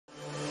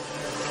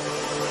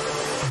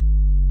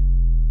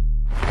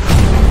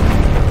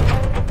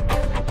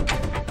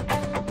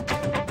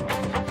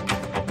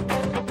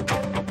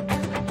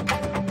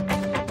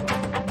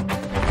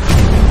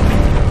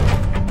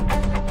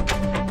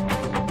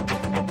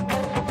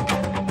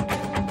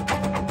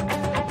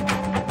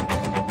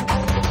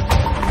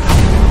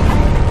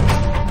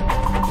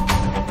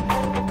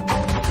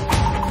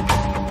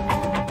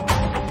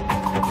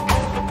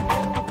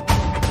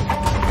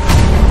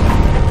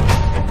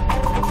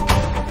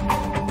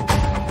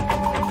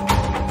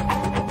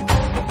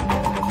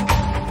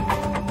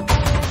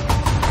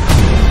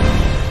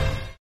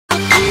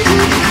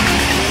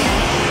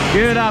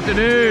Good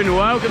afternoon,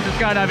 welcome to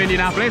Skydive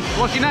Indianapolis.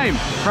 What's your name?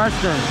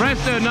 Preston.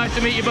 Preston, nice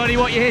to meet you, buddy.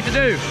 What are you here to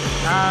do?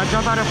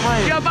 Jump out of a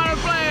plane. Jump out of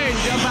a plane!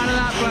 Jump out of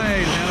that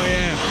plane, hell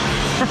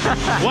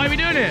yeah. Why are we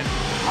doing it?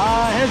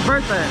 His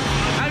birthday.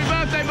 Happy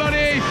birthday,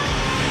 buddy!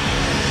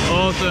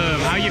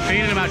 Awesome, how are you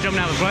feeling about jumping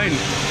out of the plane?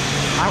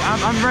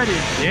 I'm ready.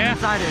 Yeah? I'm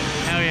excited.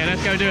 Hell yeah,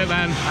 let's go do it,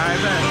 man. Alright,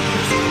 bet.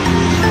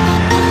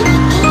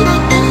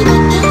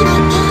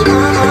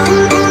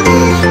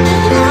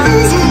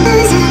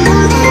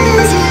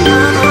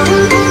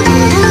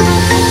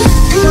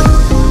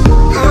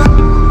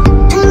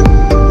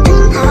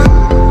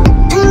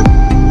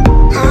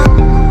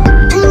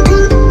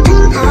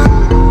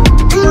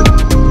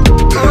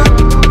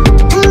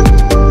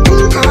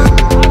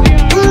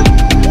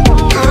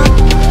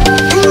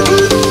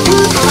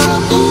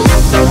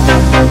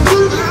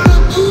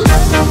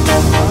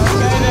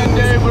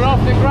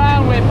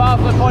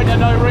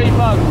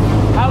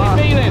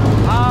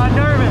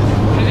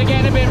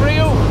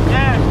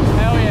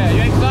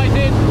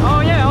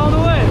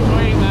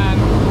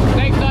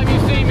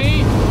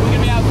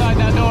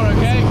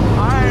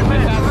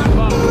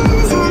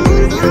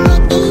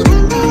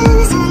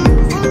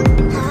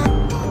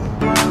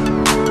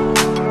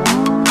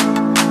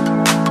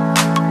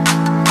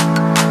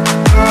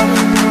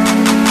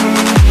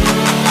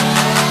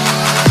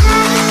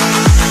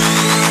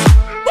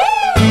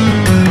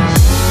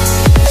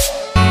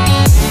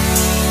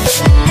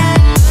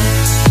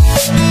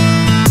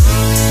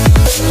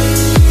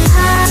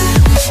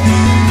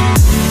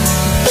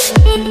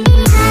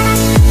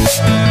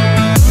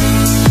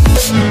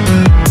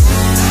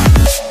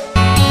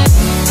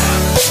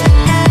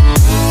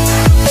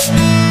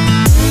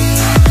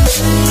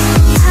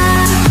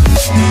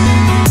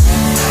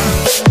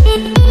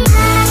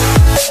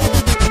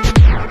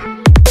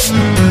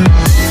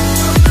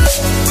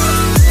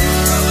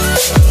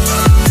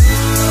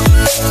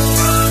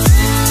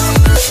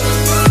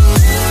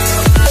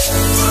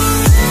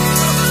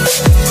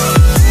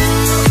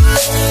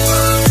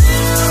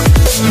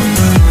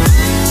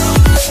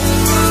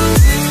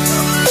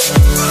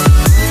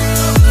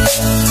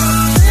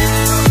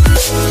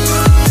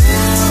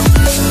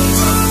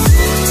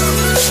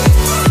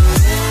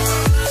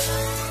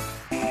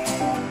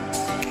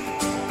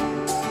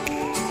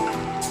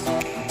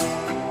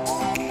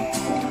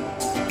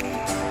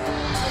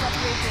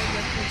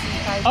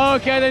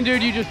 Okay then,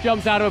 dude, you just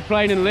jumped out of a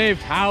plane and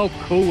lived. How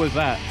cool was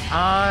that?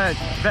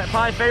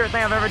 Probably favorite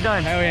thing I've ever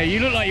done. Hell yeah, you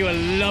look like you were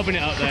loving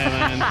it up there,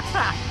 man.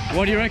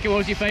 What do you reckon? What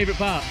was your favorite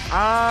part?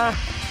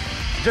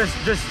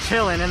 Just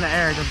chilling in the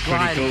air, just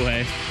gliding. Pretty cool,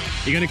 hey?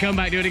 You gonna come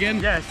back, do it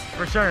again? Yes,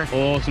 for sure.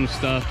 Awesome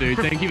stuff, dude.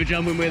 Thank you for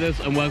jumping with us,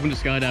 and welcome to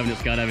skydiving at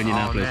Skydive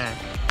Indianapolis.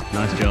 Oh,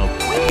 man. Nice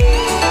job.